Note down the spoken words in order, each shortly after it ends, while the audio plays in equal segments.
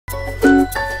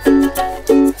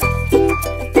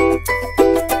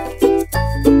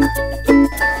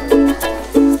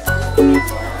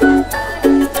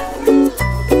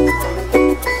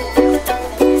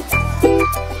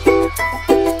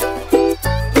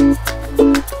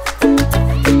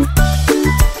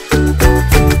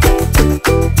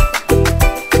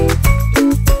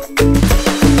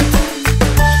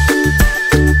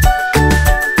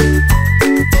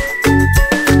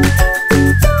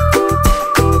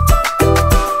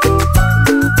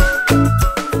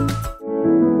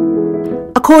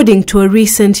According to a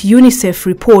recent UNICEF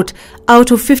report,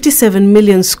 out of 57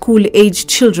 million school-aged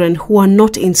children who are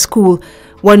not in school,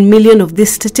 1 million of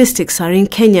these statistics are in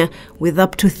Kenya, with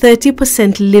up to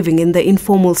 30% living in the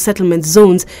informal settlement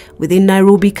zones within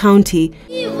Nairobi County.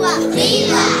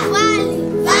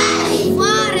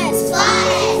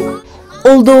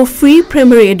 Although free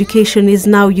primary education is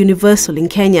now universal in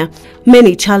Kenya,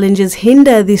 many challenges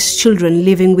hinder these children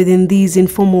living within these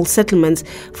informal settlements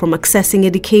from accessing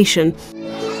education.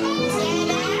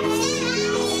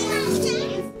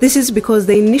 This is because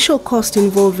the initial cost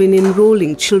involved in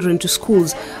enrolling children to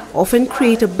schools often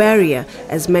create a barrier,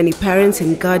 as many parents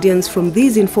and guardians from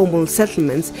these informal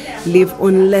settlements live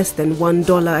on less than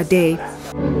 $1 a day.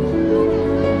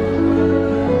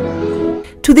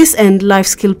 To this end,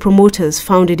 Lifeskills Promoters,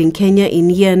 founded in Kenya in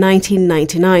year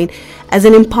 1999 as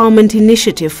an empowerment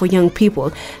initiative for young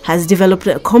people, has developed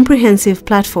a comprehensive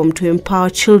platform to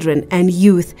empower children and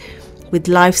youth with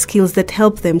life skills that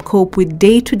help them cope with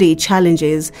day-to-day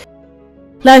challenges.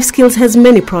 Lifeskills has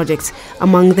many projects.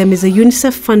 Among them is a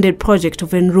UNICEF-funded project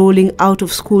of enrolling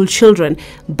out-of-school children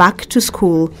back to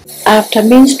school. After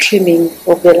mainstreaming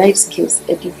of the life skills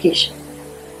education,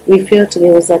 we felt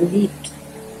there was a need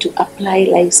to apply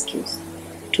life skills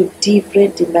to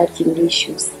different emerging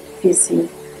issues facing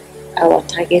our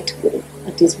target group,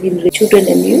 that is being children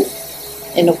and youth,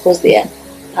 and of course their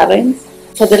parents.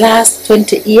 For the last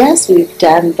 20 years we've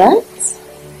done that,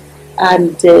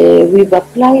 and we've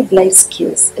applied life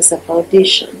skills as a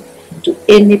foundation to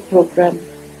any program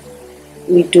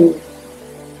we do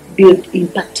build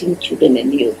impacting children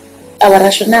and youth. Our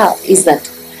rationale is that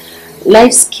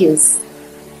life skills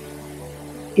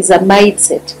is a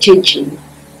mindset changing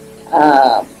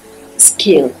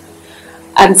skill,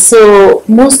 and so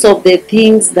most of the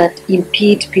things that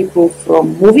impede people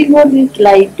from moving on with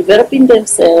life, developing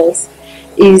themselves,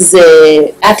 is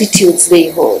attitudes they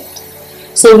hold.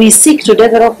 So we seek to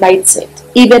develop mindset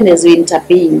even as we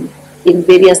intervene in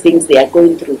various things they are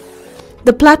going through.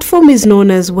 The platform is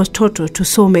known as Watoto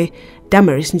Tusome.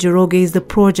 Damaris Njoroge is the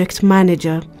project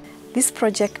manager. This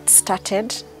project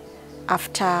started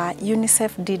after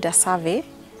UNICEF did a survey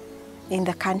in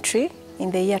the country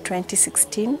in the year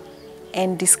 2016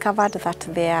 and discovered that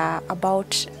there are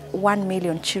about 1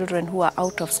 million children who are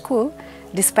out of school,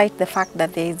 despite the fact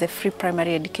that there is a free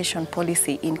primary education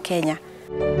policy in Kenya.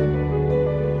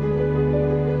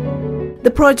 The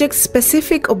project's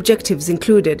specific objectives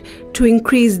included to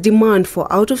increase demand for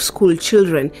out-of-school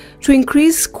children, to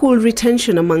increase school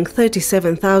retention among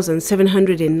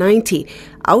 37,790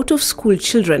 out-of-school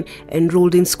children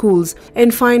enrolled in schools,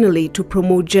 and finally to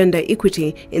promote gender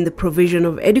equity in the provision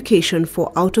of education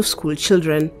for out-of-school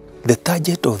children. The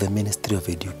target of the Ministry of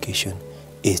Education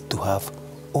is to have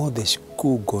all the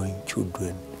school-going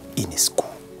children in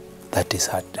school. That is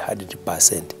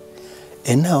 100%.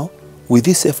 And now, with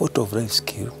this effort of life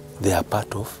skill, they are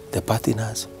part of the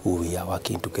partners who we are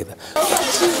working together.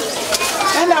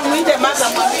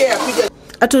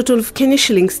 A total of Kenya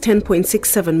shillings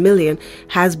 10.67 million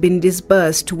has been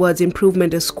disbursed towards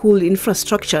improvement of school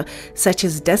infrastructure, such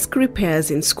as desk repairs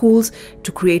in schools,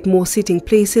 to create more sitting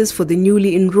places for the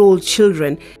newly enrolled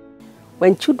children.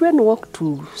 When children walk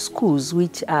to schools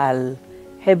which are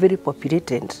heavily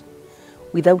populated,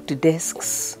 without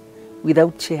desks,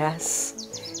 without chairs,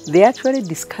 they actually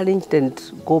discouraged and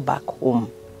go back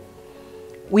home.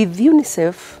 With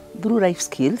UNICEF, through life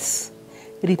skills,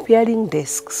 repairing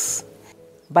desks,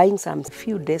 buying some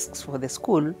few desks for the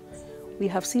school, we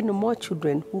have seen more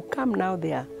children who come now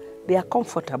there. They are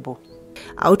comfortable.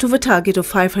 Out of a target of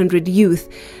 500 youth,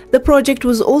 the project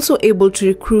was also able to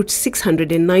recruit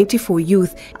 694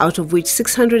 youth, out of which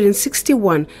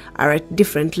 661 are at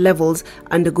different levels,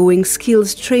 undergoing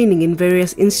skills training in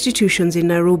various institutions in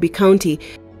Nairobi County.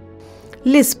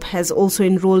 LISP has also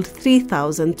enrolled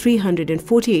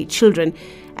 3,348 children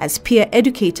as peer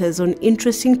educators on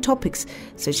interesting topics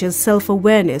such as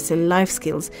self-awareness and life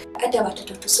skills. At the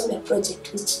Watoto Tusome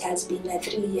project, which has been a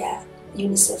 3-year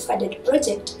UNICEF-funded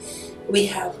project, we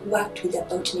have worked with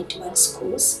about 91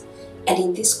 schools, and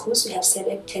in these schools we have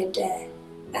selected a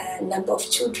number of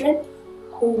children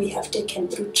who we have taken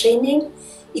through training,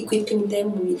 equipping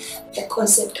them with the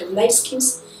concept of life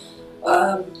skills,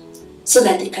 so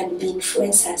that they can be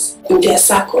influencers in their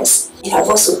circles. We have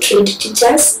also trained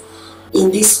teachers in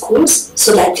these schools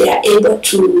so that they are able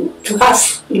to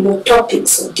have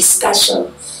topics of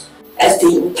discussion as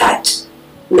they impart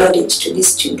knowledge to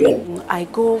these children. I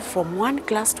go from one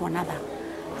class to another,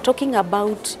 talking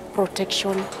about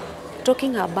protection,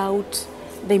 talking about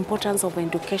the importance of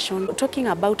education, talking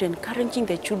about encouraging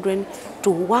the children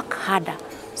to work harder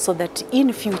so that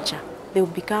in future they will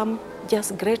become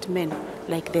just great men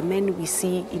like the men we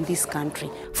see in this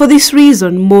country. For this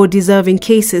reason, more deserving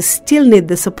cases still need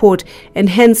the support, and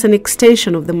hence an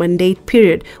extension of the mandate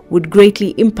period would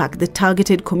greatly impact the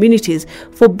targeted communities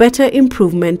for better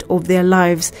improvement of their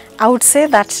lives. I would say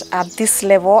that at this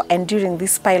level and during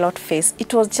this pilot phase,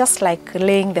 it was just like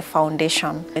laying the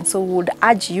foundation. And so we would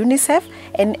urge UNICEF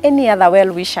and any other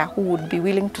well-wisher who would be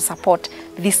willing to support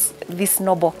this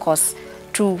noble cause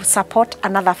to support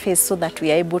another phase so that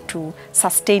we are able to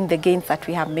sustain the gains that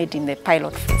we have made in the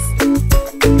pilot phase.